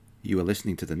You are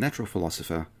listening to The Natural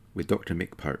Philosopher with Dr.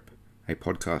 Mick Pope, a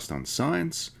podcast on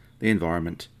science, the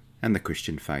environment, and the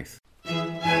Christian faith.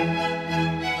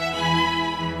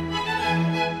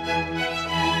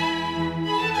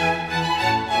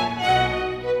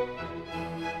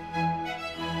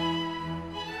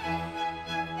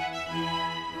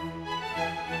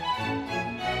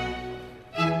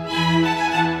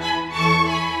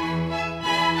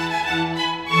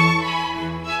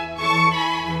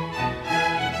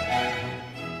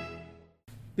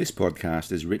 This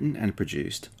podcast is written and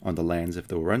produced on the lands of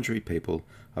the Wurundjeri people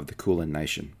of the Kulin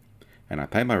Nation, and I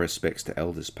pay my respects to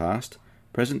elders past,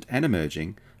 present and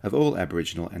emerging of all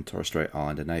Aboriginal and Torres Strait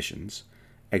Islander nations,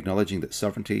 acknowledging that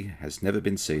sovereignty has never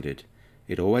been ceded.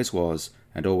 It always was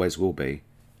and always will be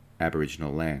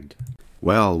Aboriginal land.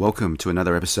 Well, welcome to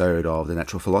another episode of The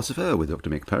Natural Philosopher with Dr.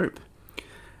 Mick Pope.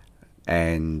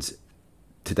 And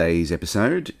today's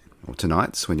episode, or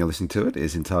tonight's when you're listening to it,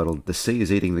 is entitled The Sea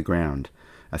is Eating the Ground,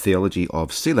 a Theology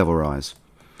of Sea Level Rise.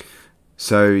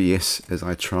 So yes, as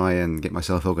I try and get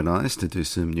myself organised to do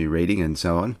some new reading and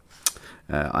so on,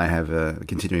 I have a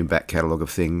continuing back catalogue of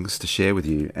things to share with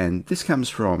you. And this comes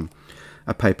from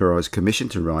a paper I was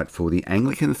commissioned to write for the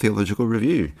Anglican Theological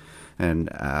Review, and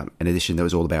an edition that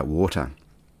was all about water.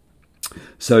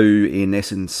 So in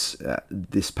essence,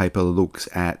 this paper looks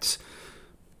at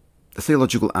the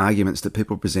theological arguments that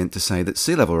people present to say that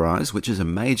sea level rise, which is a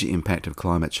major impact of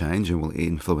climate change and will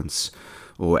influence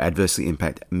or adversely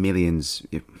impact millions,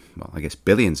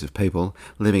 billions of people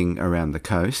living around the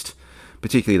coast,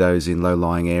 particularly those in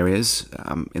low-lying areas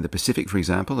in the Pacific, for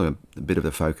example, are a bit of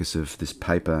the focus of this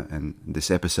paper and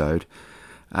this episode,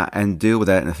 and deal with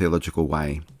that in a theological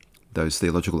way. Those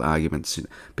theological arguments,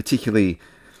 particularly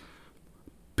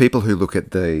people who look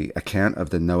at the account of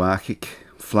the Noachic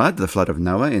flood, the flood of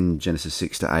Noah in Genesis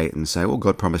 6 to 8, and say, well,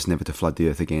 God promised never to flood the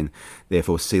earth again,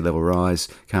 therefore sea level rise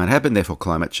can't happen, therefore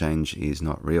climate change is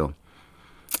not real.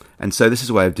 And so this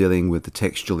is a way of dealing with the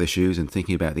textual issues and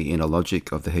thinking about the inner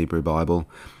logic of the Hebrew Bible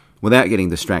without getting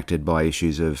distracted by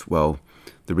issues of, well,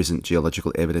 there isn't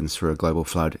geological evidence for a global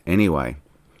flood anyway.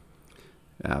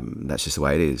 That's just the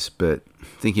way it is. But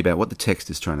thinking about what the text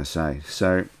is trying to say.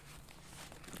 So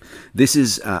this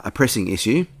is a pressing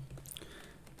issue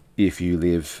if you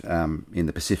live in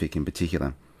the Pacific in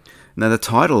particular. Now, the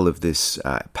title of this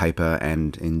paper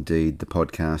and indeed the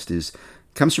podcast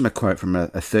comes from a quote from a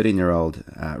 13-year-old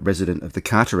resident of the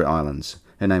Carteret Islands.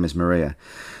 Her name is Maria.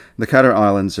 The Carteret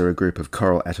Islands are a group of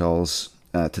coral atolls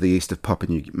to the east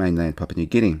of mainland Papua New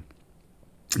Guinea.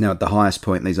 Now, at the highest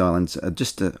point, these islands are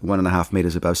just 1.5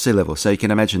 metres above sea level, so you can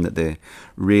imagine that they're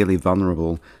really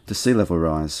vulnerable to sea level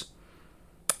rise.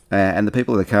 And the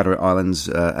people of the Carteret Islands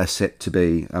are set to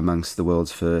be amongst the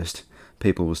world's first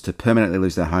peoples to permanently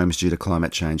lose their homes due to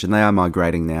climate change, and they are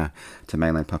migrating now to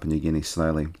mainland Papua New Guinea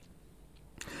slowly.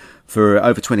 For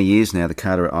over 20 years now, the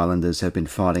Carteret Islanders have been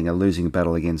fighting a losing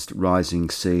battle against rising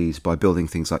seas by building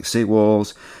things like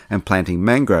seawalls and planting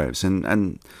mangroves,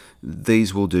 and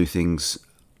these will do things,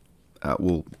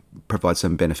 will provide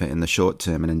some benefit in the short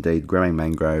term, and indeed growing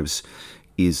mangroves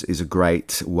is a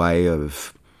great way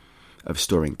of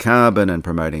storing carbon and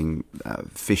promoting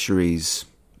fisheries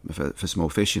for small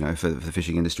fish, for the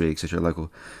fishing industry, etc.,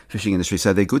 local fishing industry.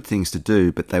 So they're good things to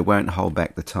do, but they won't hold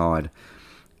back the tide.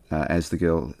 As the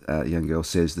young girl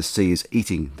says, the sea is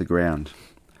eating the ground.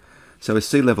 So as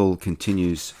sea level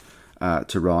continues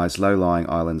to rise, low-lying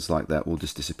islands like that will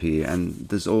just disappear. And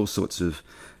there's all sorts of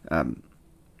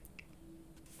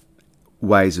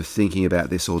ways of thinking about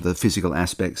this, or the physical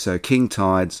aspects. So king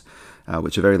tides,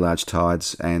 which are very large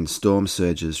tides, and storm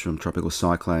surges from tropical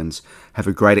cyclones have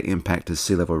a greater impact as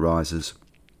sea level rises.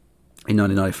 In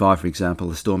 1995, for example,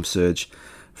 a storm surge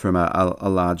from a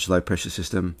large low-pressure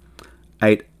system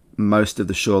ate most of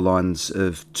the shorelines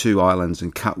of 2 islands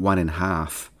and cut one in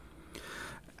half.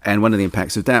 And one of the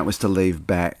impacts of that was to leave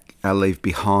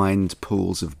behind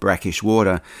pools of brackish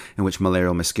water in which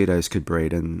malarial mosquitoes could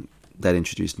breed, and that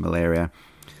introduced malaria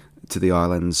to the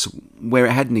islands where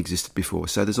it hadn't existed before.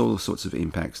 So there's all sorts of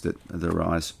impacts that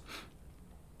arise.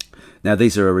 Now,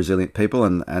 these are a resilient people,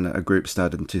 and a group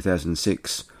started in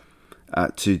 2006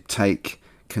 to take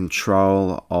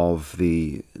control of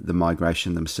the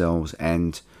migration themselves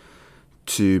and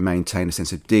to maintain a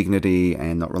sense of dignity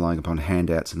and not relying upon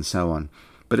handouts and so on.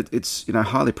 But it's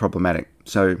highly problematic.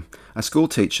 So a school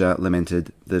teacher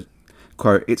lamented that,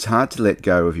 quote, "It's hard to let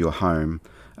go of your home,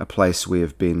 a place we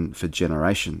have been for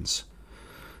generations."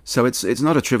 So it's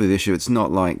not a trivial issue. It's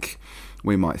not like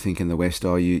we might think in the West,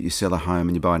 you sell a home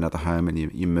and you buy another home and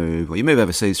you move, or you move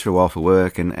overseas for a while for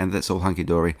work, and that's all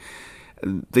hunky-dory.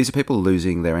 These are people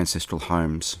losing their ancestral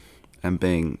homes and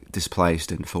being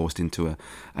displaced and forced into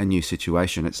a new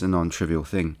situation. It's a non-trivial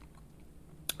thing.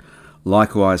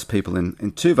 Likewise, people in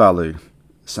Tuvalu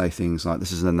say things like,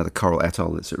 this is another coral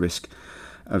atoll that's at risk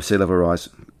of sea level rise,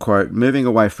 quote, "Moving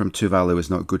away from Tuvalu is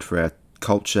not good for our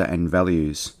culture and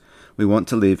values. We want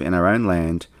to live in our own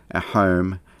land, our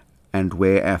home, and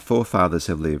where our forefathers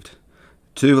have lived.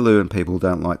 Tuvaluan people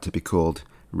don't like to be called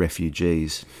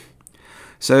refugees."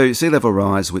 So sea level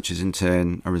rise, which is in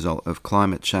turn a result of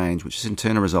climate change, which is in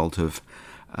turn a result of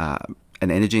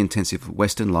an energy-intensive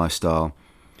Western lifestyle,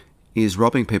 is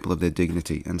robbing people of their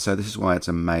dignity. And so this is why it's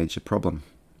a major problem.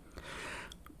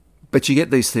 But you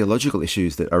get these theological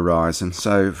issues that arise. And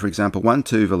so, for example, one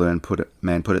Tuvaluan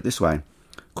man put it this way,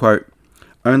 quote,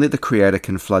 "Only the Creator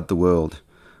can flood the world.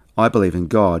 I believe in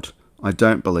God. I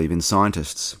don't believe in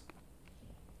scientists."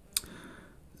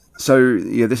 So,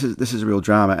 yeah, this is a real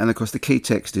drama. And, of course, the key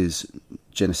text is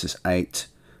Genesis 8,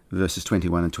 verses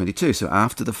 21 and 22. So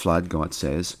after the flood, God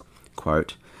says,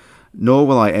 quote, "Nor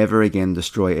will I ever again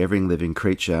destroy every living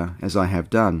creature as I have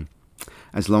done.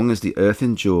 As long as the earth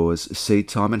endures, seed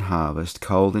time and harvest,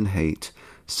 cold and heat,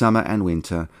 summer and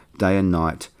winter, day and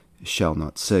night shall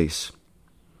not cease."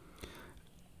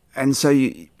 And so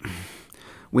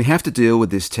we have to deal with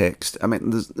this text. I mean,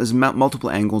 there's multiple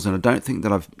angles, and I don't think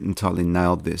that I've entirely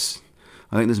nailed this.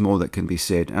 I think there's more that can be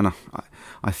said. And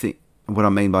I think what I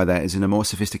mean by that is in a more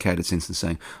sophisticated sense than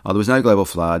saying, oh, there was no global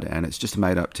flood, and it's just a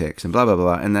made-up text, and blah, blah,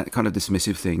 blah, and that kind of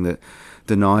dismissive thing that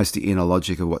denies the inner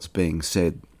logic of what's being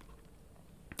said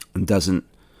and doesn't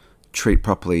treat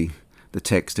properly the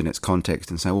text in its context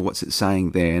and say, well, what's it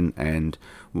saying then, and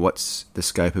what's the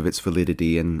scope of its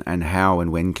validity, and how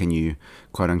and when can you,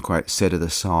 quote-unquote, set it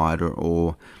aside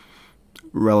or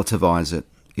relativize it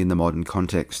in the modern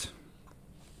context.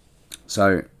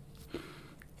 So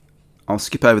I'll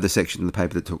skip over the section in the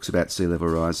paper that talks about sea level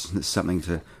rise. It's something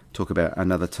to talk about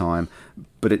another time.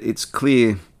 But it's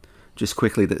clear, just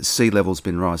quickly, that sea level's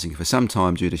been rising for some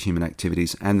time due to human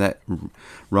activities, and that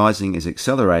rising is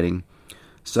accelerating.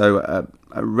 So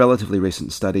a relatively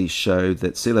recent study showed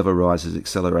that sea level rise has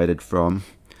accelerated from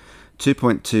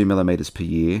 2.2 millimetres per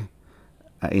year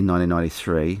in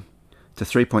 1993 to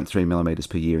 3.3 millimetres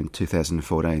per year in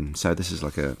 2014. So this is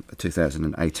like a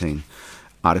 2018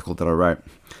 article that I wrote.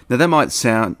 Now that might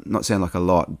not sound like a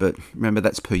lot, but remember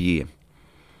that's per year.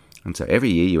 And so every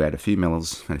year you add a few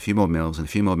mils and a few more mils and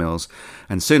a few more mils,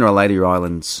 and sooner or later your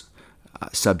island's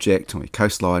subject, or your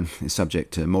coastline is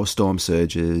subject to more storm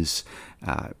surges,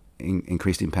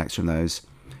 increased impacts from those,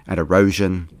 and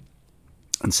erosion.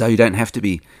 And so you don't have to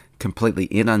be completely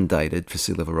inundated for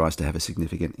sea level rise to have a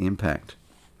significant impact.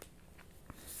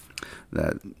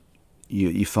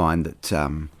 You find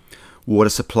that water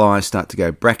supplies start to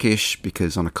go brackish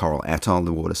because on a coral atoll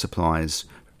the water supply is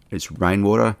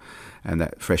rainwater, and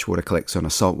that fresh water collects on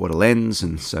a saltwater lens,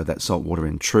 and so that salt water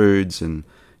intrudes and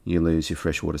you lose your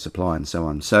freshwater supply and so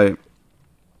on. So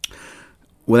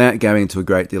without going into a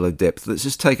great deal of depth, let's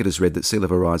just take it as read that sea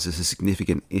level rise is a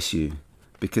significant issue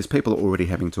because people are already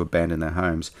having to abandon their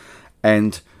homes.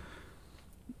 And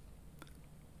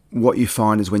what you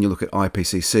find is when you look at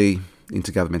IPCC,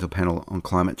 Intergovernmental Panel on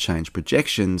Climate Change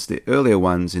projections, the earlier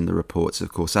ones in the reports,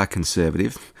 of course, are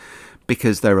conservative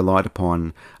because they relied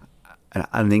upon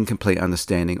an incomplete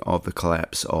understanding of the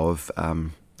collapse of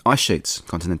ice sheets,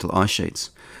 continental ice sheets.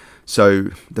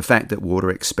 So the fact that water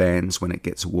expands when it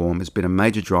gets warm has been a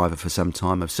major driver for some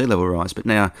time of sea level rise, but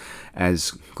now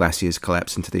as glaciers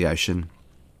collapse into the ocean,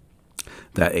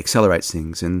 that accelerates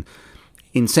things. And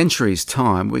in centuries'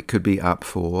 time, we could be up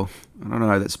for, I don't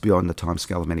know, that's beyond the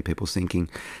timescale of many people's thinking,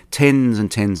 tens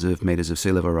and tens of metres of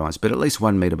sea level rise, but at least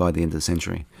 1 metre by the end of the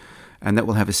century. And that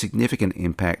will have a significant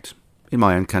impact in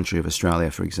my own country of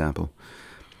Australia, for example.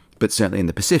 But certainly in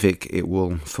the Pacific, it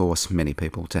will force many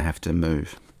people to have to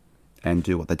move and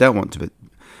do what they don't want to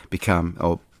become,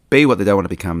 or be what they don't want to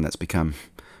become, that's become,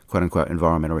 quote-unquote,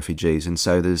 environmental refugees. And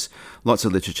so there's lots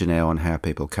of literature now on how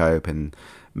people cope and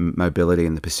mobility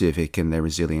in the Pacific and their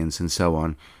resilience and so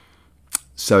on.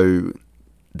 So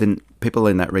then people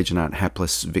in that region aren't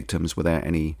hapless victims without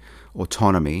any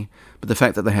autonomy, but the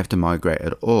fact that they have to migrate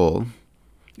at all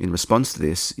in response to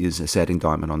this is a sad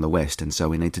indictment on the West. And so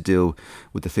we need to deal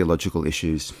with the theological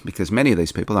issues because many of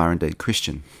these people are indeed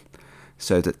Christian.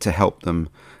 So to help them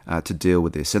to deal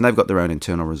with this. And they've got their own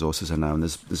internal resources, I know, and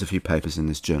there's a few papers in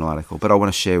this journal article, but I want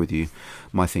to share with you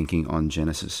my thinking on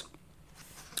Genesis.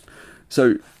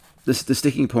 So the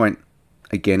sticking point,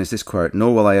 again, is this quote,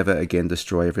 "Nor will I ever again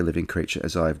destroy every living creature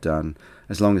as I have done,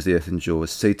 as long as the earth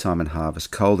endures, seed time and harvest,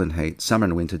 cold and heat, summer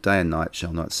and winter, day and night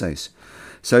shall not cease."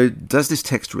 So does this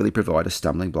text really provide a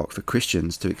stumbling block for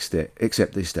Christians to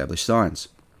accept the established science?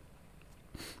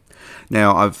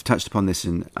 Now, I've touched upon this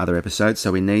in other episodes,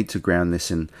 so we need to ground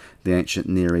this in the ancient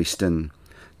Near Eastern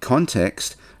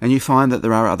context, and you find that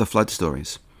there are other flood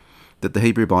stories, that the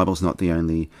Hebrew Bible is not the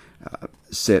only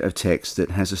set of texts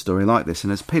that has a story like this.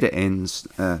 And as Peter Enns,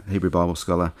 a Hebrew Bible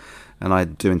scholar, and I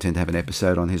do intend to have an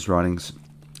episode on his writings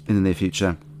in the near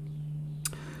future,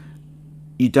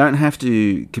 you don't have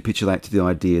to capitulate to the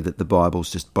idea that the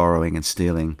Bible's just borrowing and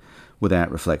stealing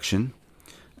without reflection,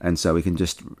 and so we can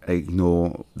just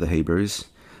ignore the Hebrews.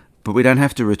 But we don't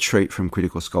have to retreat from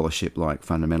critical scholarship like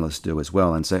fundamentalists do as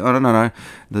well and say, oh, no,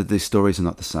 these stories are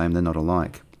not the same, they're not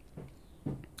alike.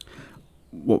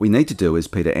 What we need to do, as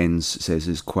Peter Enns says,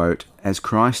 is, quote, as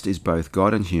Christ is both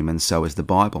God and human, so is the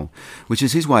Bible, which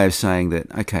is his way of saying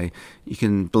that, okay, you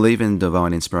can believe in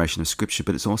divine inspiration of Scripture,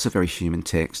 but it's also a very human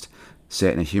text,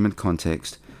 set in a human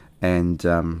context, and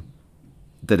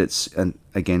that it's,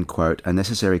 again, quote, a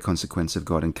necessary consequence of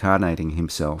God incarnating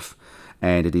himself,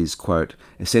 and it is, quote,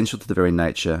 essential to the very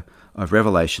nature of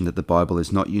revelation that the Bible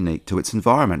is not unique to its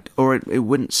environment, or it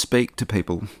wouldn't speak to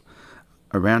people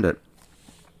around it.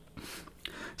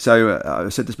 So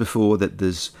I've said this before, that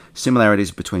there's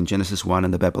similarities between Genesis 1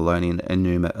 and the Babylonian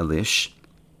Enuma Elish,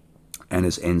 and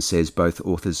as Enns says, both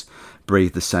authors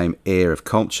breathe the same air of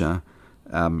culture,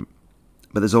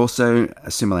 but there's also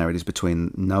similarities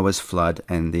between Noah's flood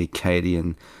and the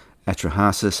Akkadian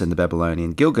Atrahasis and the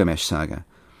Babylonian Gilgamesh saga.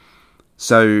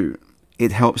 So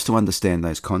it helps to understand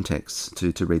those contexts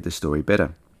to read the story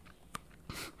better.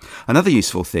 Another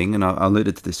useful thing, and I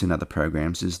alluded to this in other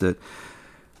programs, is that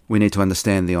we need to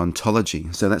understand the ontology.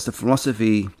 So that's the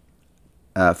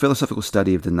philosophical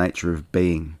study of the nature of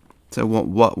being. So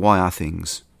why are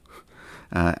things?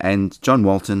 And John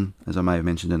Walton, as I may have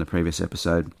mentioned in a previous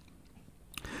episode,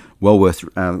 well worth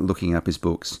looking up his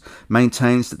books,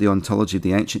 maintains that the ontology of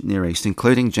the ancient Near East,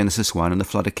 including Genesis 1 and the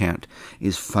flood account,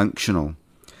 is functional.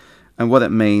 And what it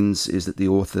means is that the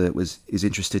author is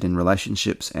interested in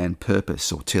relationships and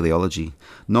purpose, or teleology,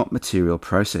 not material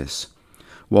process.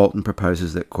 Walton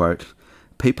proposes that, quote,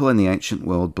 people in the ancient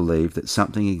world believed that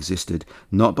something existed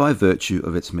not by virtue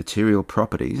of its material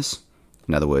properties,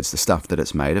 in other words, the stuff that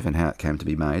it's made of and how it came to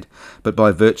be made, but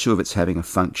by virtue of its having a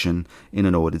function in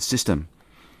an ordered system.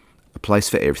 A place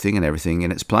for everything and everything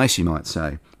in its place, you might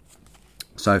say.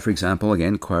 So, for example,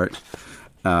 again, quote,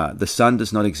 the sun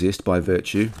does not exist by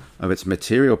virtue of its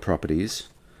material properties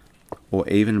or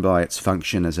even by its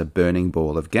function as a burning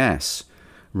ball of gas.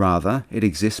 Rather, it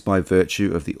exists by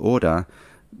virtue of the order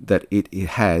that it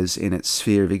has in its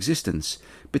sphere of existence,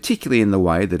 particularly in the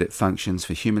way that it functions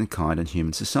for humankind and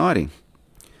human society.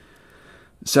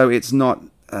 So it's not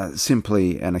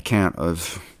simply an account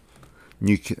of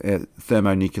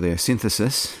thermonuclear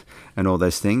synthesis and all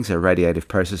those things, radiative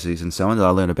processes and so on, that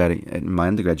I learned about in my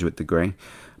undergraduate degree,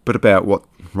 but about what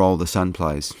role the sun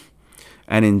plays,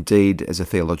 and indeed as a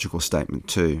theological statement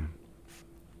too.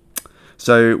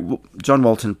 So John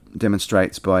Walton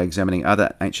demonstrates by examining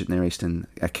other ancient Near Eastern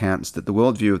accounts that the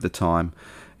worldview of the time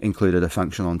included a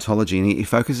functional ontology, and he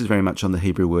focuses very much on the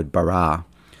Hebrew word bara,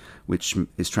 which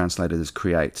is translated as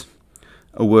create,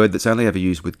 a word that's only ever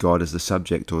used with God as the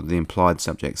subject or the implied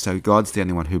subject. So God's the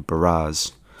only one who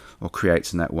baras, or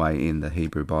creates in that way, in the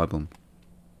Hebrew Bible.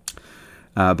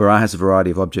 Bara has a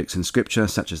variety of objects in Scripture,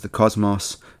 such as the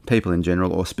cosmos, people in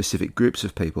general, or specific groups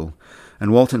of people.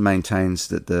 And Walton maintains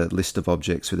that the list of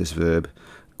objects for this verb,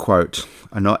 quote,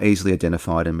 are not easily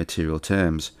identified in material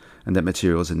terms, and that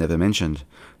materials are never mentioned.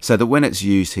 So that when it's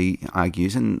used, he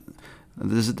argues, and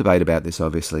there's a debate about this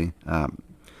obviously,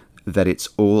 that it's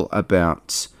all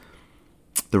about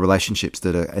the relationships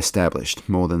that are established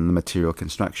more than the material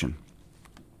construction.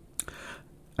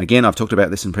 Again, I've talked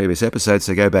about this in previous episodes,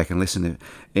 so go back and listen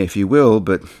if you will,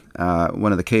 but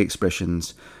one of the key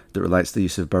expressions that relates to the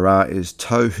use of bara is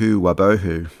tohu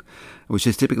wabohu, which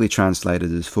is typically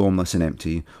translated as formless and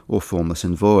empty or formless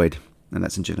and void, and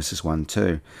that's in Genesis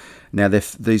 1:2. Now,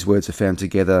 these words are found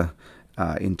together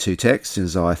in two texts, in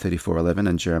Isaiah 34:11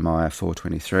 and Jeremiah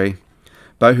 4:23.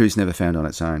 Bohu is never found on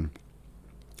its own.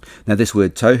 Now, this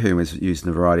word tohu is used in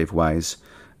a variety of ways,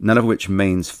 none of which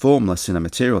means formless in a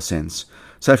material sense.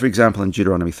 So, for example, in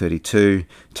Deuteronomy 32,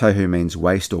 tohu means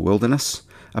waste or wilderness,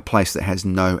 a place that has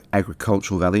no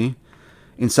agricultural value.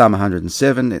 In Psalm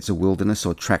 107, it's a wilderness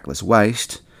or trackless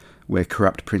waste, where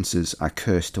corrupt princes are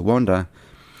cursed to wander.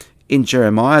 In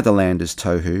Jeremiah, the land is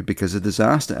tohu because a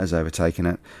disaster has overtaken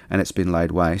it and it's been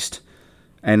laid waste.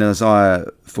 And in Isaiah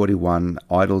 41,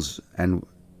 idols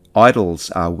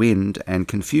are wind and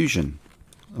confusion,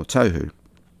 or tohu.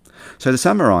 So to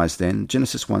summarise then,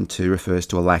 Genesis 1:2 refers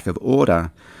to a lack of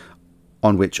order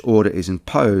on which order is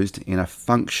imposed in a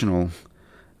functional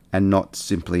and not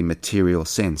simply material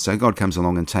sense. So God comes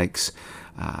along and takes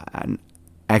an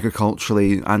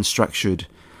agriculturally unstructured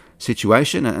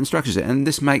situation and structures it. And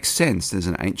this makes sense. There's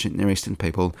an ancient Near Eastern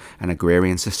people, an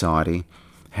agrarian society.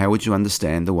 How would you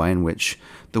understand the way in which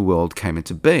the world came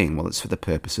into being? Well, it's for the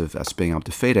purpose of us being able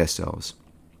to feed ourselves.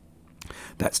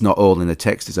 That's not all in the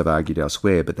text, as I've argued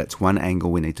elsewhere, but that's one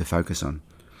angle we need to focus on.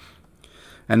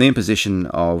 And the imposition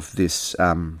of this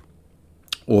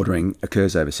ordering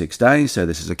occurs over 6 days, so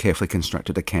this is a carefully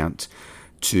constructed account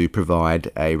to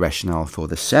provide a rationale for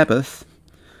the Sabbath.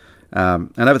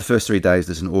 And over the first 3 days,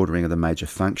 there's an ordering of the major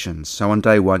functions. So on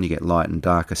day 1, you get light and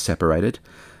dark are separated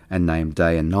and named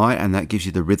day and night, and that gives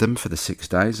you the rhythm for the 6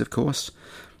 days, of course.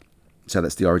 So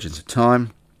that's the origins of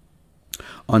time.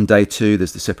 On day 2,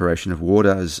 there's the separation of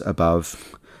waters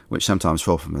above, which sometimes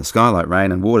fall from the sky like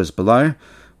rain, and waters below,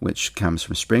 which comes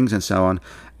from springs and so on.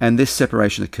 And this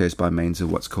separation occurs by means of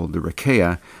what's called the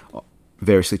rakia,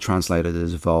 variously translated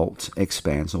as vault,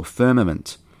 expanse, or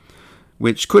firmament,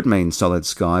 which could mean solid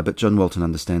sky, but John Walton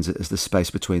understands it as the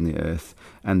space between the earth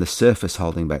and the surface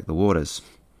holding back the waters.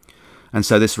 And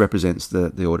so this represents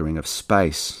the ordering of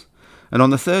space. And on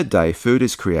the 3rd day, food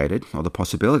is created, or the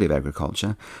possibility of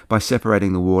agriculture, by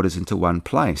separating the waters into one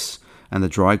place and the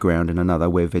dry ground in another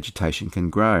where vegetation can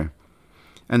grow.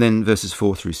 And then verses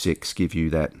 4 through 6 give you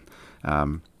that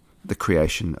the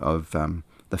creation of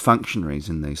the functionaries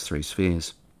in these 3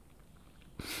 spheres.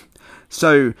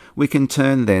 So we can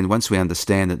turn then, once we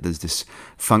understand that there's this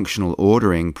functional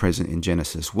ordering present in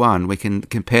Genesis 1, we can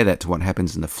compare that to what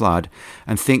happens in the flood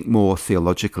and think more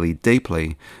theologically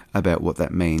deeply about what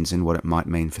that means and what it might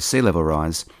mean for sea level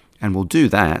rise. And we'll do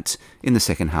that in the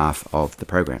second half of the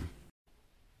program.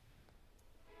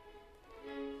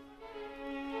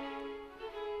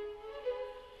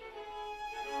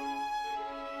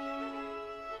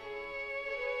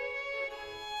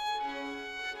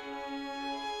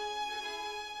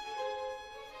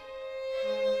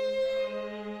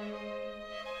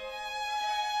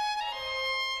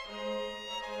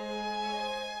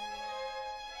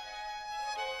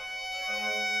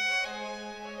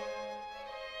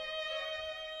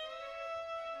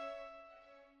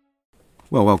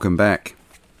 Well, welcome back.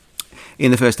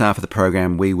 In the first half of the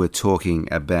program, we were talking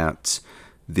about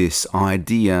this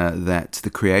idea that the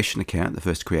creation account, the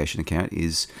first creation account,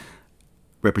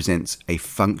 represents a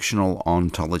functional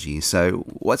ontology. So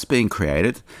what's being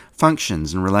created?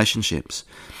 Functions and relationships.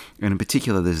 And in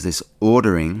particular, there's this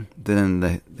ordering that in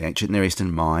the ancient Near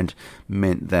Eastern mind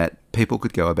meant that people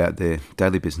could go about their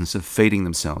daily business of feeding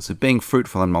themselves, of being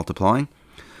fruitful and multiplying,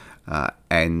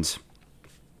 and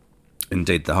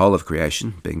indeed the whole of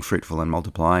creation, being fruitful and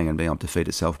multiplying and being able to feed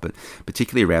itself, but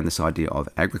particularly around this idea of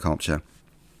agriculture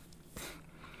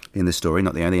in the story,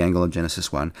 not the only angle of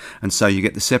Genesis 1. And so you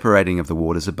get the separating of the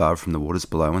waters above from the waters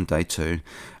below on day 2,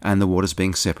 and the waters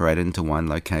being separated into one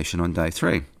location on day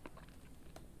 3.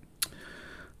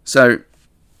 So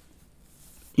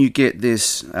you get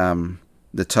this, the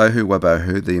tohu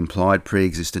wabohu, the implied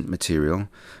pre-existent material,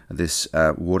 this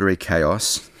watery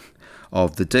chaos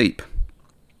of the deep.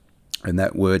 And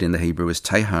that word in the Hebrew is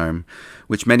tehom,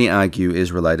 which many argue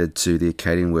is related to the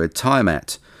Akkadian word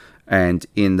Tiamat. And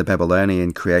in the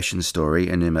Babylonian creation story,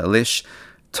 Enuma Elish,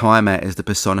 Tiamat is the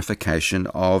personification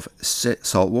of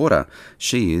salt water.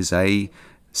 She is a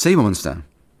sea monster.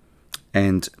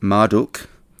 And Marduk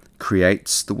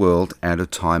creates the world out of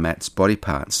Tiamat's body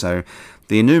parts. So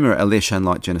the Enuma Elish,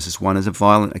 unlike Genesis 1, is a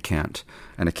violent account,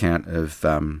 an account of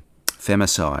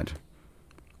femicide.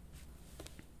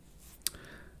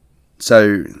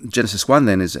 So Genesis 1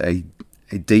 then is a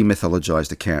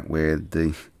demythologized account where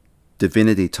the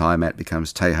divinity Tiamat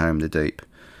becomes Tehom, the deep.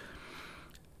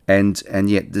 And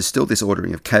yet there's still this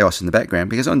ordering of chaos in the background,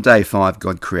 because on day 5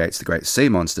 God creates the great sea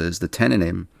monsters, the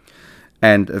Tananim,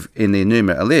 and in the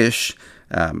Enuma Elish,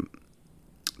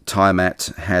 Tiamat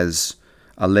has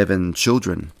 11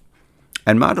 children.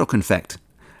 And Marduk, in fact,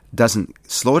 doesn't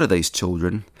slaughter these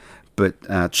children,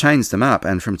 but chains them up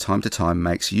and from time to time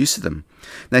makes use of them.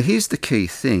 Now here's the key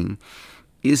thing,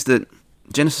 is that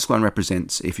Genesis 1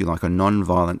 represents, if you like, a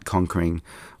non-violent conquering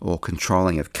or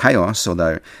controlling of chaos,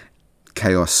 although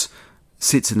chaos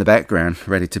sits in the background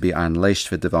ready to be unleashed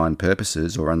for divine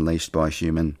purposes or unleashed by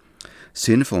human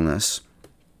sinfulness.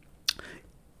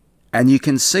 And you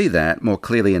can see that more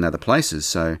clearly in other places.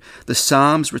 So the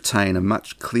Psalms retain a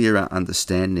much clearer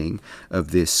understanding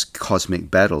of this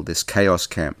cosmic battle, this chaos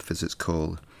camp, as it's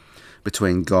called,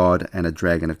 between God and a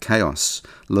dragon of chaos,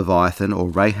 Leviathan or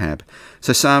Rahab.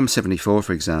 So Psalm 74,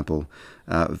 for example,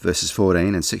 verses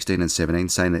 14 and 16 and 17,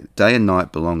 saying that day and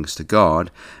night belongs to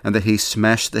God, and that he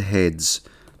smashed the heads,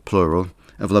 plural,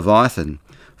 of Leviathan.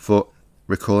 For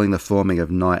recalling the forming of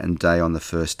night and day on the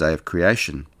first day of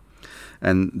creation.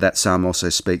 And that psalm also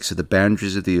speaks of the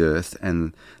boundaries of the earth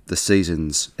and the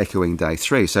seasons, echoing day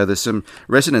 3. So there's some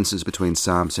resonances between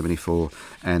Psalm 74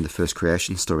 and the first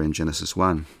creation story in Genesis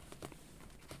 1.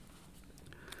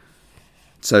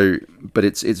 So, but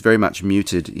it's very much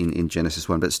muted in Genesis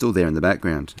 1, but it's still there in the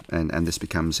background, and this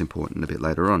becomes important a bit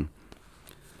later on.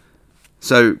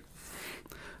 So,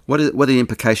 what are the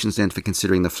implications then for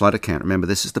considering the flood account? Remember,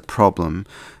 this is the problem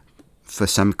for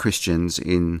some Christians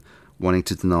in wanting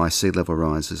to deny sea level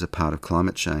rise as a part of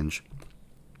climate change.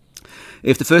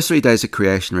 If the first 3 days of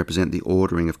creation represent the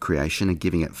ordering of creation and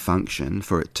giving it function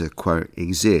for it to, quote,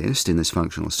 exist in this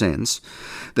functional sense,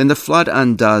 then the flood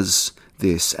undoes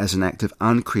this as an act of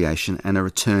uncreation and a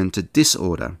return to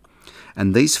disorder.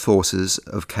 And these forces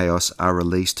of chaos are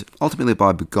released ultimately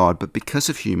by God, but because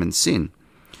of human sin.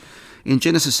 In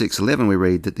Genesis 6:11 we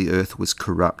read that the earth was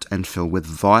corrupt and filled with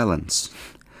violence.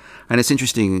 And it's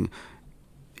interesting,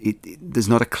 there's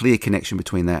not a clear connection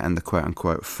between that and the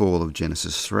quote-unquote fall of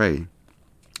Genesis 3.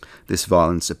 This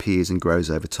violence appears and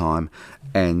grows over time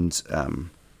and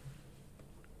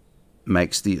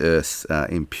makes the earth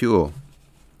impure.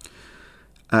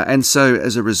 And so,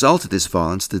 as a result of this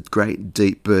violence, the great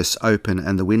deep bursts open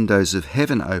and the windows of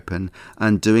heaven open,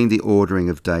 undoing the ordering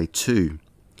of day 2.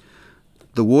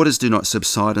 The waters do not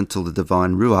subside until the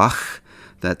divine Ruach,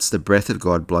 that's the breath of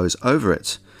God, blows over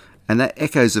it. And that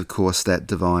echoes, of course, that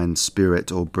divine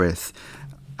spirit or breath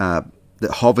that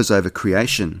hovers over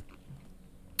creation,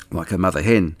 like a mother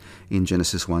hen in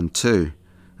Genesis 1:2.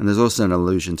 And there's also an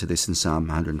allusion to this in Psalm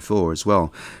 104 as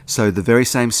well. So the very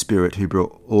same spirit who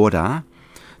brought order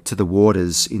to the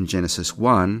waters in Genesis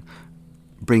 1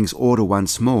 brings order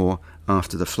once more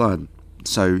after the flood.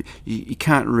 So you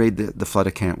can't read the flood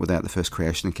account without the first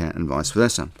creation account and vice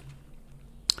versa.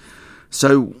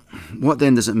 So what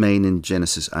then does it mean in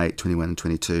Genesis 8:21 and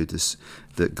 22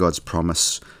 that God's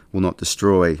promise will not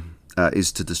destroy, not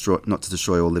to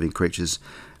destroy all living creatures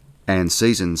and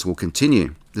seasons will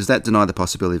continue? Does that deny the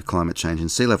possibility of climate change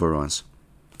and sea level rise?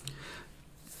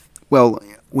 Well,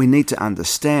 we need to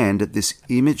understand that this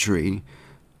imagery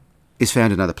is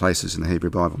found in other places in the Hebrew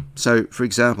Bible. So, for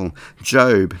example,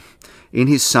 Job, in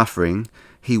his suffering,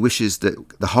 he wishes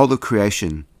that the whole of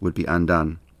creation would be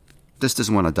undone. Just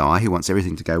doesn't want to die. He wants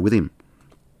everything to go with him.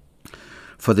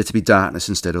 For there to be darkness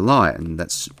instead of light, and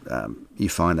that's you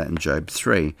find that in Job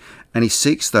 3. And he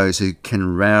seeks those who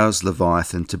can rouse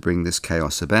Leviathan to bring this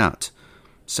chaos about.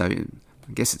 So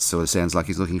I guess it sort of sounds like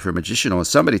he's looking for a magician or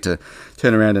somebody to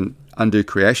turn around and undo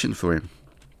creation for him.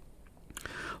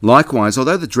 Likewise,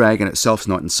 although the dragon itself is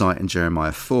not in sight in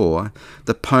Jeremiah 4,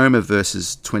 the poem of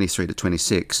verses 23 to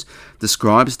 26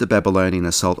 describes the Babylonian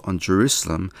assault on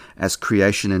Jerusalem as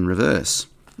creation in reverse.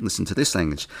 Listen to this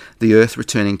language. The earth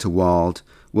returning to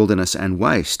wilderness and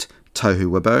waste, tohu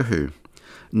wabohu.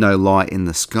 No light in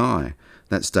the sky,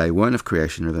 that's day 1 of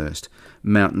creation reversed.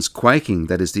 Mountains quaking,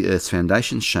 that is the earth's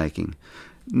foundations shaking.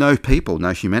 No people,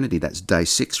 no humanity, that's day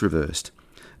 6 reversed.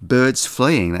 Birds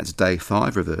fleeing, that's day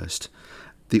 5 reversed.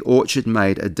 The orchard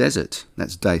made a desert,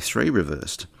 that's day 3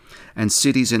 reversed. And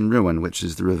cities in ruin, which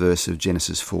is the reverse of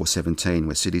Genesis 4:17,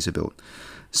 where cities are built.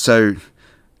 So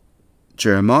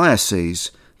Jeremiah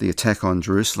sees the attack on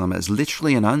Jerusalem as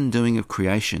literally an undoing of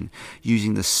creation,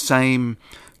 using the same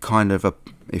kind of,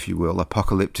 if you will,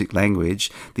 apocalyptic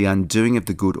language, the undoing of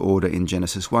the good order in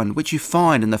Genesis 1, which you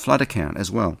find in the flood account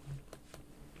as well.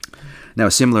 Now,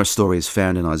 a similar story is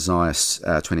found in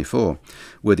Isaiah 24,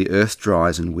 where the earth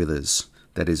dries and withers.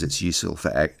 That is, it's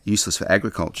useless for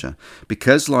agriculture,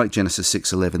 because, like Genesis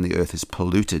 6:11, the earth is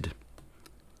polluted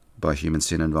by human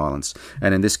sin and violence.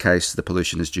 And in this case, the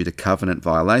pollution is due to covenant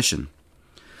violation.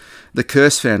 The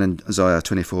curse found in Isaiah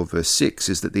 24 verse 6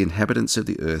 is that the inhabitants of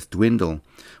the earth dwindle,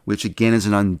 which again is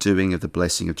an undoing of the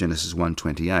blessing of Genesis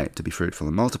 1:28, to be fruitful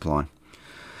and multiply.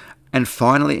 And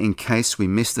finally, in case we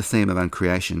miss the theme of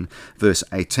uncreation, verse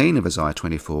 18 of Isaiah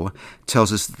 24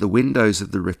 tells us that the windows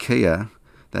of the Rakia,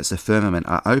 that's the firmament,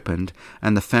 are opened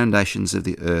and the foundations of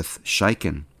the earth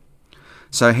shaken.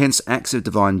 So hence acts of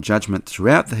divine judgment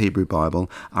throughout the Hebrew Bible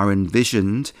are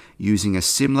envisioned using a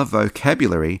similar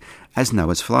vocabulary as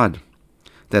Noah's flood,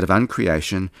 that of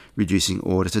uncreation, reducing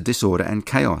order to disorder and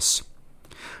chaos.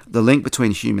 The link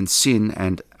between human sin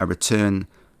and a return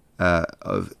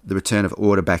of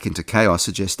order back into chaos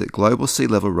suggests that global sea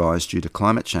level rise due to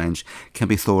climate change can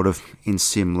be thought of in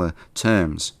similar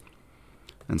terms.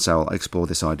 And so I'll explore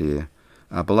this idea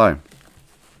below.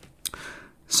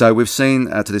 So we've seen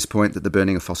to this point that the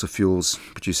burning of fossil fuels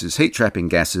produces heat-trapping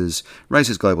gases,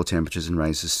 raises global temperatures and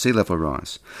raises sea level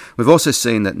rise. We've also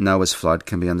seen that Noah's flood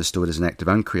can be understood as an act of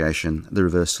uncreation, the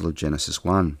reversal of Genesis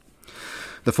 1.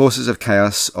 The forces of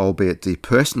chaos, albeit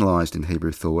depersonalised in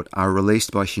Hebrew thought, are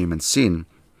released by human sin.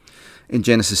 In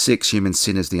Genesis 6, human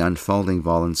sin is the unfolding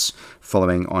violence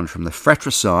following on from the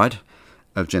fratricide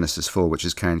of Genesis 4, which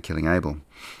is Cain killing Abel.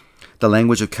 The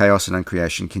language of chaos and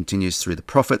uncreation continues through the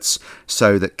prophets,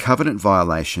 so that covenant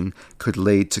violation could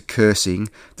lead to cursing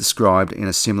described in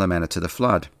a similar manner to the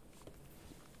flood.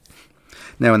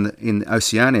 Now, in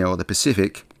Oceania or the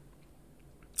Pacific,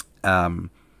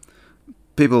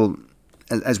 people,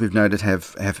 as we've noted,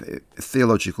 have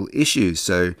theological issues.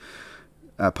 So,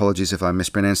 apologies if I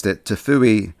mispronounced it.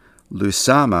 Tafui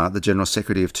Lusama, the General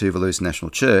Secretary of Tuvalu's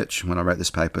National Church, when I wrote this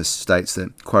paper, states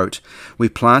that, quote, "We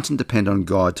plant and depend on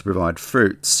God to provide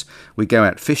fruits. We go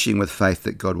out fishing with faith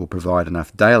that God will provide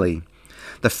enough daily.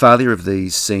 The failure of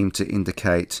these seem to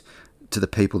indicate to the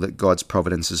people that God's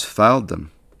providence has failed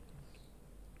them."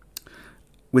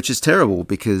 Which is terrible,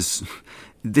 because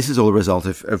this is all a result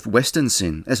of Western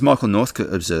sin. As Michael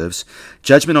Northcote observes,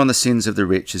 judgment on the sins of the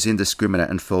rich is indiscriminate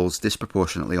and falls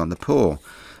disproportionately on the poor,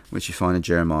 which you find in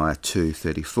Jeremiah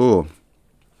 2:34.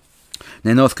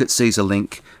 Now, Northcote sees a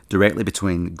link directly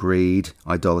between greed,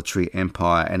 idolatry,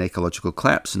 empire, and ecological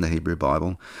collapse in the Hebrew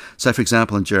Bible. So, for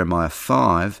example, in Jeremiah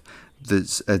 5,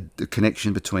 there's a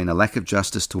connection between a lack of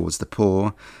justice towards the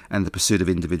poor and the pursuit of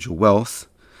individual wealth,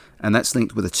 and that's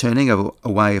linked with a turning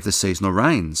away of the seasonal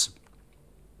rains.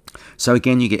 So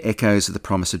again, you get echoes of the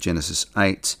promise of Genesis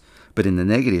 8, but in the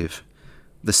negative.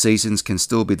 The seasons can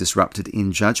still be disrupted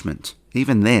in judgment,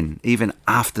 even then, even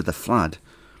after the flood.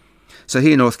 So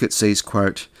here Northcote sees,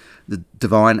 quote, "the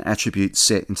divine attributes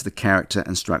set into the character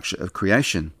and structure of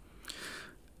creation,"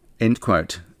 end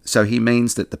quote. So he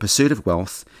means that the pursuit of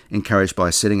wealth, encouraged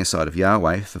by setting aside of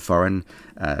Yahweh for foreign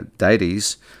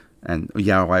deities, and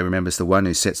Yahweh, remember, is the one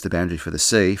who sets the boundary for the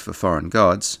sea for foreign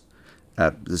gods,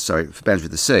 for boundary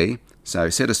of the sea,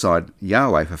 so set aside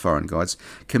Yahweh for foreign gods,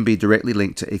 can be directly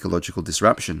linked to ecological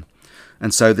disruption.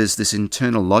 And so there's this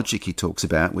internal logic he talks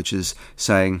about, which is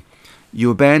saying, you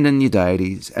abandon your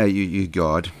deities, you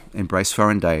God, embrace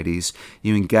foreign deities,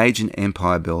 you engage in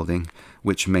empire building,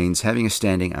 which means having a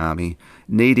standing army,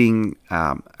 needing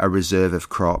a reserve of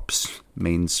crops,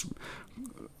 means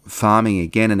farming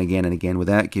again and again and again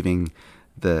without giving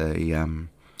the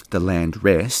land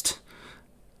rest,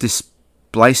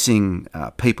 displacing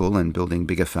people and building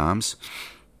bigger farms,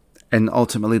 and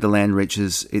ultimately the land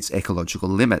reaches its ecological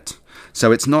limit.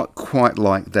 So it's not quite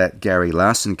like that Gary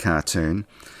Larson cartoon.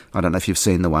 I don't know if you've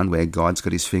seen the one where God's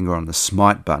got his finger on the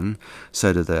smite button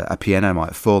so that a piano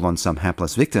might fall on some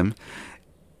hapless victim.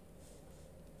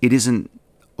 It isn't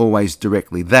always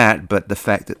directly that, but the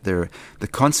fact that the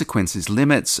consequences,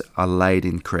 limits are laid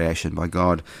in creation by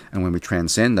God, and when we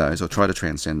transcend those, or try to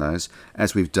transcend those,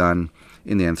 as we've done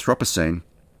in the Anthropocene,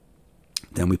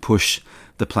 then we push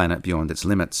the planet beyond its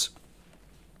limits.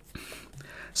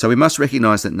 So we must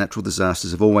recognise that natural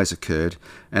disasters have always occurred,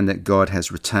 and that God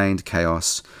has retained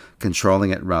chaos, controlling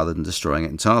it rather than destroying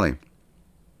it entirely.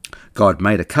 God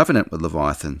made a covenant with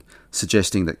Leviathan,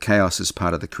 suggesting that chaos is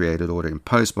part of the created order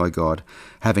imposed by God,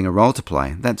 having a role to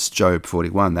play. That's Job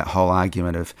 41, that whole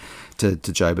argument to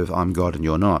Job of I'm God and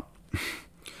you're not.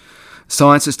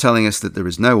 Science is telling us that there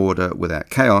is no order without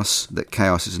chaos, that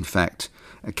chaos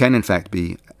can in fact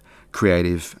be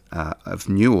creative of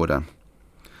new order.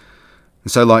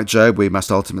 And so like Job, we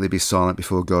must ultimately be silent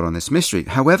before God on this mystery.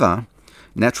 However,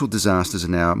 natural disasters are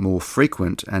now more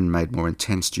frequent and made more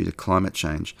intense due to climate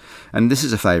change. And this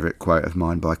is a favourite quote of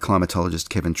mine by climatologist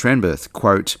Kevin Trenberth,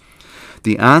 quote,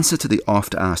 "The answer to the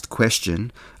oft-asked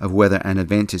question of whether an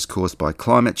event is caused by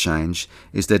climate change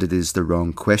is that it is the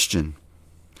wrong question.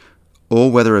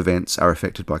 All weather events are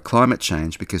affected by climate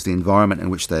change because the environment in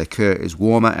which they occur is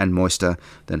warmer and moister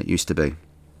than it used to be."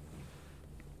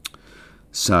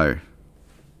 So,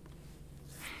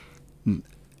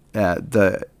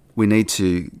 we need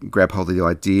to grab hold of the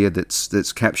idea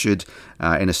that's captured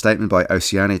in a statement by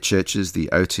Oceania churches, the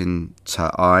Otin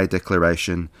Ta'ai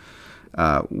Declaration,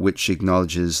 which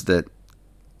acknowledges that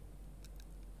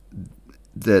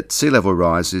sea level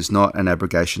rise is not an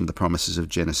abrogation of the promises of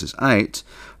Genesis 8,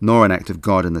 nor an act of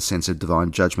God in the sense of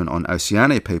divine judgment on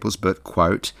Oceania peoples, but,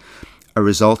 quote, "a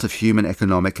result of human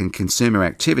economic and consumer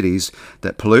activities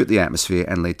that pollute the atmosphere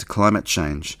and lead to climate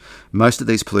change. Most of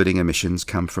these polluting emissions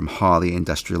come from highly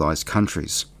industrialised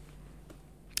countries."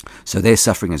 So their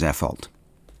suffering is our fault,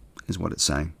 is what it's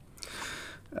saying.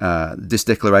 This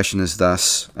declaration is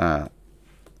thus,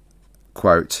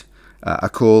 quote, a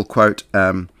call, quote,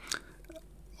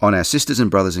 on our sisters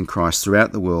and brothers in Christ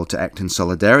throughout the world to act in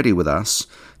solidarity with us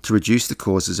to reduce the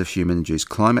causes of human-induced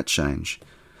climate change.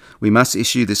 We must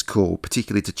issue this call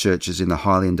particularly to churches in the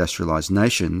highly industrialised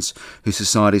nations whose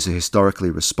societies are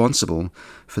historically responsible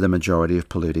for the majority of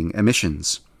polluting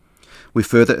emissions. We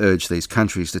further urge these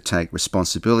countries to take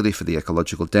responsibility for the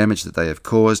ecological damage that they have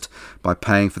caused by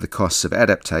paying for the costs of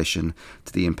adaptation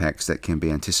to the impacts that can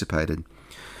be anticipated.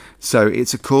 So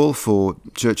it's a call for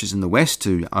churches in the West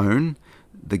to own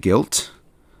the guilt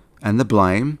and the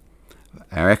blame.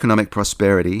 Our economic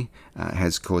prosperity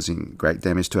has causing great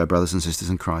damage to our brothers and sisters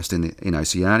in Christ in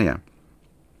Oceania.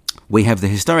 We have the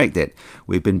historic debt.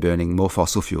 We've been burning more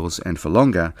fossil fuels and for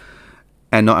longer.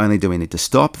 And not only do we need to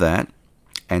stop that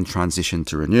and transition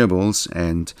to renewables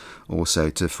and also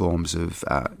to forms of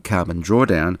carbon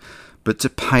drawdown, but to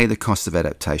pay the cost of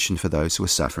adaptation for those who are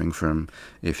suffering from,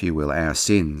 if you will, our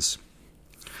sins.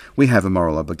 We have a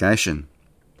moral obligation.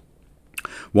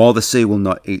 While the sea will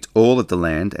not eat all of the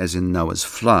land, as in Noah's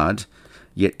flood,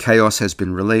 yet chaos has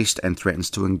been released and threatens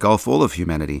to engulf all of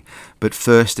humanity, but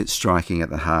first it's striking at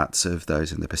the hearts of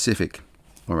those in the Pacific,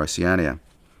 or Oceania.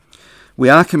 We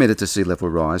are committed to sea level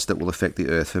rise that will affect the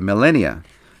earth for millennia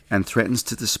and threatens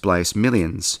to displace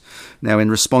millions. Now, in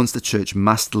response, the Church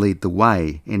must lead the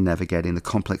way in navigating the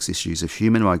complex issues of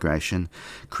human migration,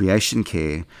 creation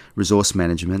care, resource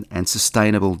management, and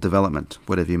sustainable development,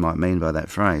 whatever you might mean by that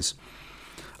phrase.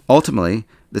 Ultimately,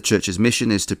 the Church's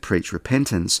mission is to preach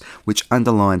repentance, which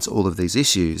underlines all of these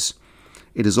issues.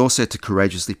 It is also to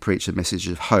courageously preach a message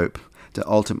of hope that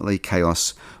ultimately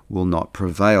chaos will not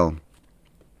prevail.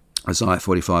 Isaiah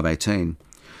 45:18.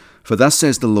 For thus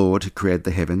says the Lord, who created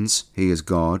the heavens, he is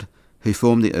God, who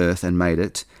formed the earth and made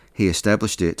it, he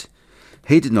established it.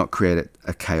 He did not create it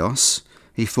a chaos,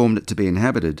 he formed it to be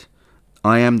inhabited.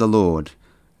 I am the Lord,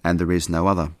 and there is no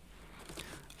other.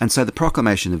 And so the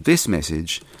proclamation of this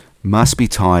message must be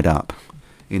tied up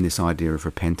in this idea of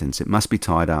repentance. It must be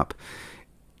tied up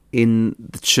in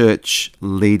the Church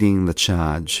leading the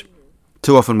charge.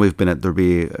 Too often we've been at the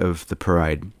rear of the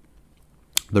parade,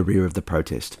 the rear of the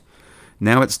protest.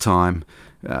 Now it's time,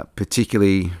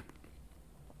 particularly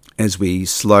as we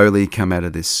slowly come out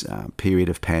of this period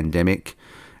of pandemic,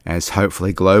 as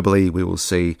hopefully globally we will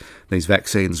see these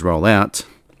vaccines roll out,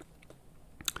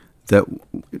 that,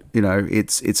 you know,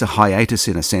 it's a hiatus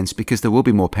in a sense because there will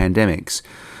be more pandemics,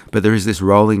 but there is this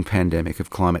rolling pandemic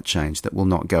of climate change that will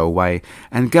not go away,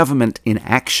 and government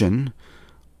inaction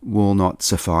will not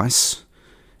suffice.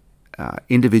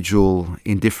 Individual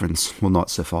indifference will not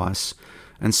suffice.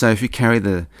 And so if you carry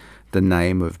the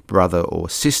name of brother or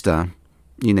sister,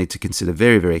 you need to consider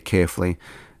very, very carefully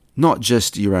not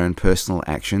just your own personal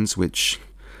actions, which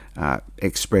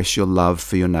express your love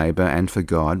for your neighbour and for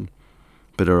God,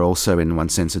 but are also in one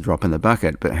sense a drop in the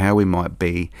bucket, but how we might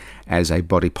be as a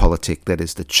body politic that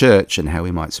is the Church and how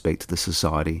we might speak to the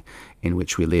society in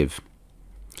which we live.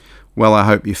 Well, I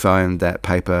hope you found that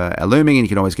paper illuming, and you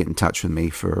can always get in touch with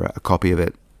me for a copy of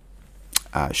it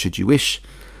should you wish.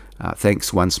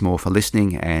 Thanks once more for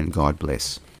listening, and God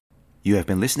bless. You have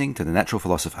been listening to The Natural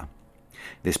Philosopher.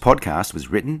 This podcast was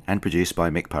written and produced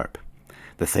by Mick Pope.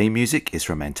 The theme music is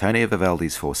from Antonio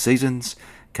Vivaldi's Four Seasons,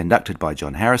 conducted by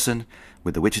John Harrison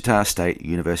with the Wichita State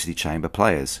University Chamber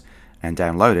Players, and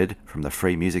downloaded from the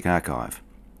Free Music Archive.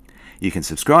 You can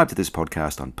subscribe to this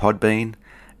podcast on Podbean,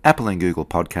 Apple and Google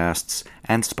Podcasts,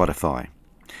 and Spotify.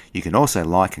 You can also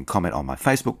like and comment on my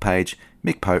Facebook page,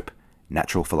 Mick Pope,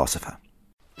 Natural Philosopher.